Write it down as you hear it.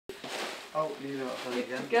Oh, you know what,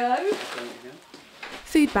 Good to go.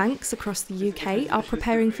 Food banks across the UK are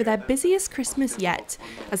preparing for their busiest Christmas yet,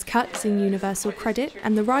 as cuts in universal credit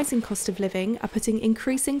and the rising cost of living are putting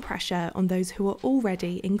increasing pressure on those who are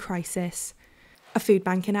already in crisis. A food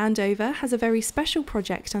bank in Andover has a very special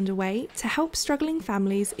project underway to help struggling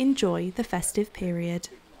families enjoy the festive period.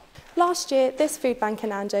 Last year, this food bank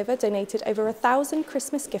in Andover donated over 1,000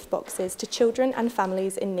 Christmas gift boxes to children and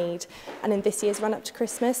families in need, and in this year's run-up to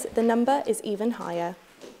Christmas, the number is even higher.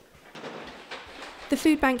 The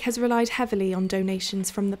food bank has relied heavily on donations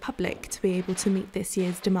from the public to be able to meet this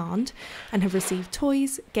year's demand, and have received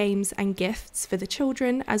toys, games and gifts for the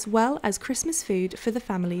children, as well as Christmas food for the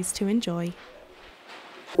families to enjoy.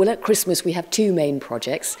 Well, at Christmas we have two main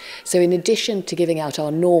projects. So in addition to giving out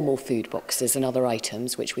our normal food boxes and other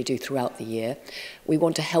items, which we do throughout the year, we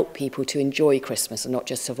want to help people to enjoy Christmas and not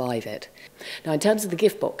just survive it. Now, in terms of the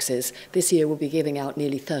gift boxes, this year we'll be giving out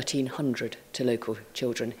nearly 1,300 to local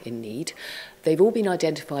children in need. They've all been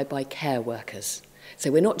identified by care workers.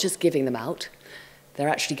 So we're not just giving them out, they're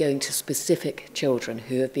actually going to specific children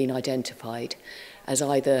who have been identified as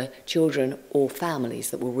either children or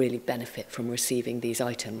families that will really benefit from receiving these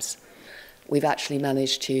items. We've actually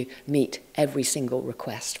managed to meet every single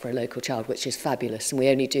request for a local child, which is fabulous, and we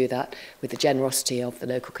only do that with the generosity of the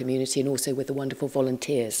local community and also with the wonderful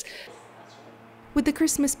volunteers. With the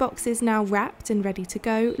Christmas boxes now wrapped and ready to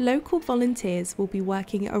go, local volunteers will be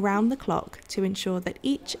working around the clock to ensure that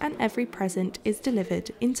each and every present is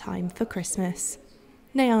delivered in time for Christmas.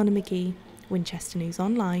 Nayana McGee, Winchester News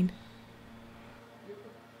Online.